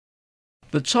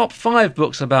the top 5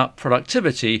 books about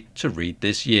productivity to read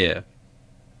this year.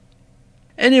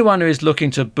 Anyone who is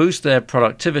looking to boost their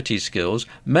productivity skills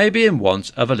may be in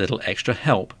want of a little extra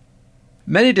help.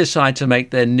 Many decide to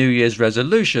make their New Year's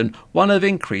resolution one of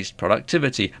increased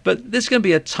productivity, but this can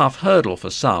be a tough hurdle for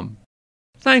some.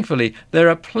 Thankfully, there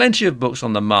are plenty of books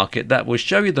on the market that will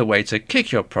show you the way to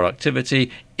kick your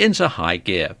productivity into high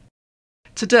gear.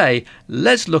 Today,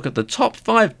 let's look at the top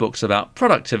 5 books about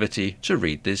productivity to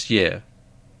read this year.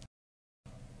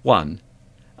 1.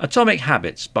 Atomic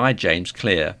Habits by James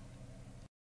Clear.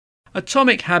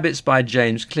 Atomic Habits by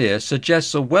James Clear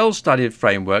suggests a well-studied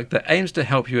framework that aims to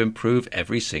help you improve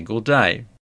every single day.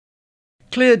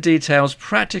 Clear details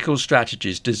practical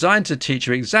strategies designed to teach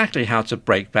you exactly how to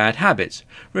break bad habits,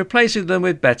 replacing them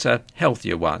with better,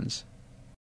 healthier ones.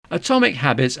 Atomic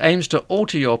Habits aims to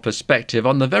alter your perspective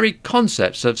on the very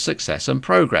concepts of success and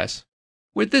progress.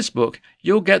 With this book,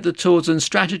 you'll get the tools and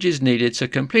strategies needed to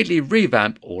completely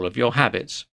revamp all of your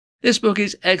habits. This book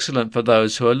is excellent for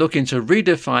those who are looking to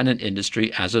redefine an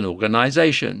industry as an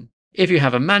organization. If you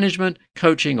have a management,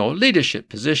 coaching, or leadership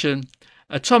position,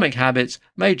 Atomic Habits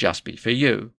may just be for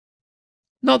you.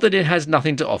 Not that it has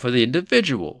nothing to offer the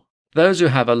individual. Those who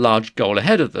have a large goal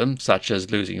ahead of them, such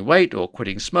as losing weight or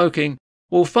quitting smoking,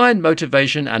 will find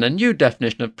motivation and a new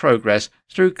definition of progress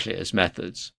through Clear's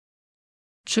methods.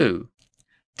 2.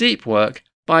 Deep Work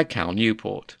by Cal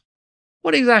Newport.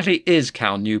 What exactly is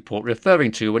Cal Newport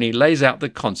referring to when he lays out the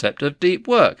concept of deep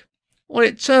work? Well,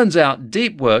 it turns out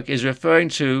deep work is referring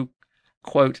to,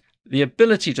 quote, the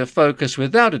ability to focus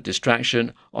without a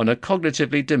distraction on a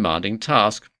cognitively demanding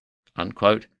task,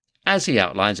 unquote, as he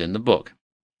outlines in the book.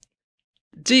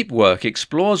 Deep work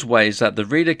explores ways that the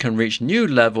reader can reach new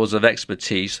levels of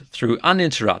expertise through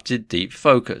uninterrupted deep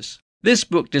focus. This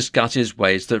book discusses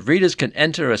ways that readers can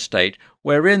enter a state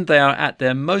wherein they are at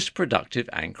their most productive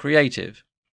and creative.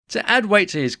 To add weight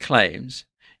to his claims,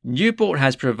 Newport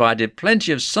has provided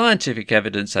plenty of scientific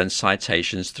evidence and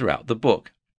citations throughout the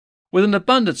book. With an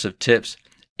abundance of tips,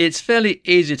 it's fairly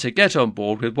easy to get on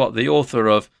board with what the author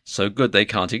of So Good They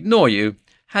Can't Ignore You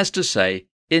has to say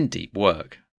in Deep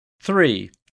Work. 3.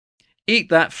 Eat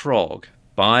That Frog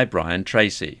by Brian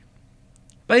Tracy.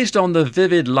 Based on the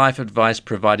vivid life advice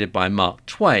provided by Mark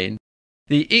Twain,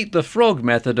 the Eat the Frog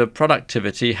method of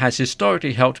productivity has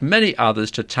historically helped many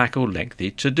others to tackle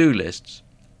lengthy to-do lists.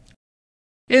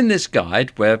 In this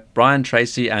guide, where Brian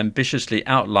Tracy ambitiously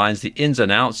outlines the ins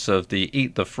and outs of the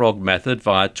Eat the Frog method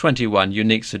via 21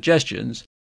 unique suggestions,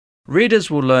 readers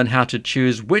will learn how to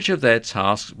choose which of their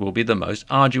tasks will be the most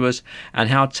arduous and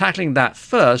how tackling that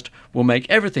first will make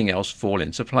everything else fall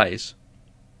into place.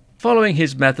 Following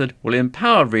his method will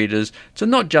empower readers to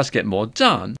not just get more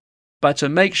done, but to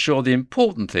make sure the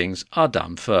important things are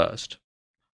done first.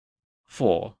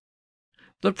 4.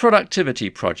 The Productivity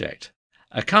Project.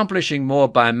 Accomplishing More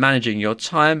by Managing Your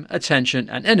Time, Attention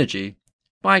and Energy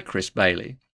by Chris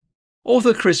Bailey.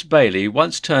 Author Chris Bailey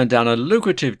once turned down a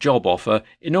lucrative job offer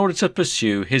in order to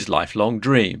pursue his lifelong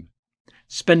dream,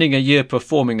 spending a year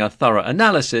performing a thorough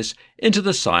analysis into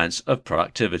the science of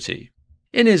productivity.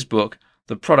 In his book,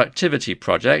 The Productivity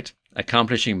Project,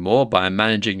 Accomplishing More by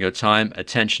Managing Your Time,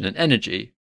 Attention and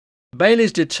Energy,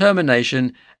 Bailey's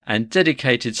determination and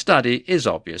dedicated study is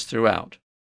obvious throughout.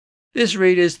 This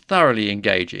read is thoroughly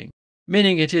engaging,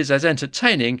 meaning it is as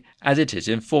entertaining as it is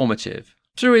informative.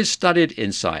 Through his studied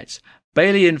insights,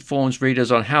 Bailey informs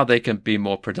readers on how they can be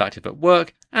more productive at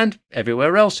work and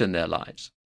everywhere else in their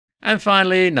lives. And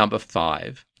finally, number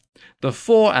 5, The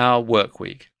 4-Hour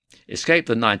Workweek. Escape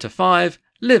the 9 to 5,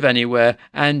 live anywhere,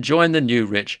 and join the new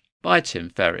rich by Tim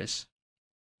Ferriss.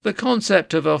 The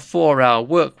concept of a 4-hour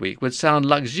workweek would sound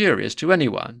luxurious to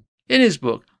anyone. In his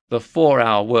book, The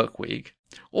 4-Hour Workweek,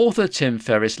 author Tim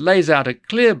Ferriss lays out a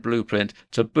clear blueprint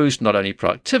to boost not only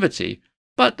productivity,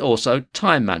 but also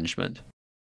time management.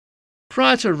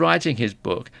 Prior to writing his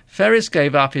book, Ferriss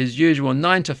gave up his usual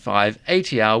 9 to 5,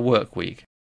 80-hour workweek.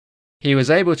 He was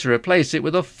able to replace it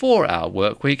with a 4-hour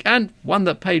workweek, and one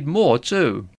that paid more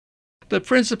too. The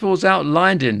principles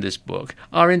outlined in this book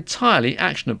are entirely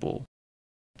actionable.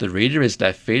 The reader is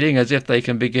left feeling as if they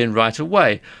can begin right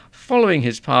away, following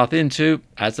his path into,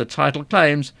 as the title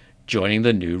claims, joining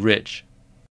the new rich.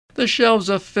 The shelves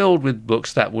are filled with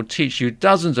books that will teach you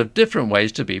dozens of different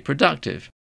ways to be productive.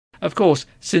 Of course,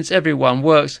 since everyone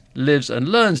works, lives and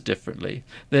learns differently,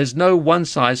 there's no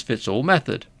one-size-fits-all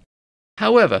method.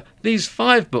 However, these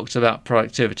 5 books about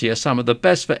productivity are some of the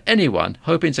best for anyone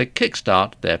hoping to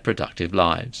kickstart their productive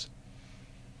lives.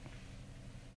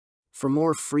 For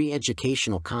more free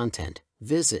educational content,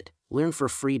 visit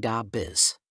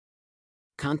learnforfree.biz.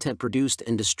 Content produced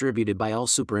and distributed by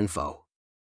AllSuperInfo.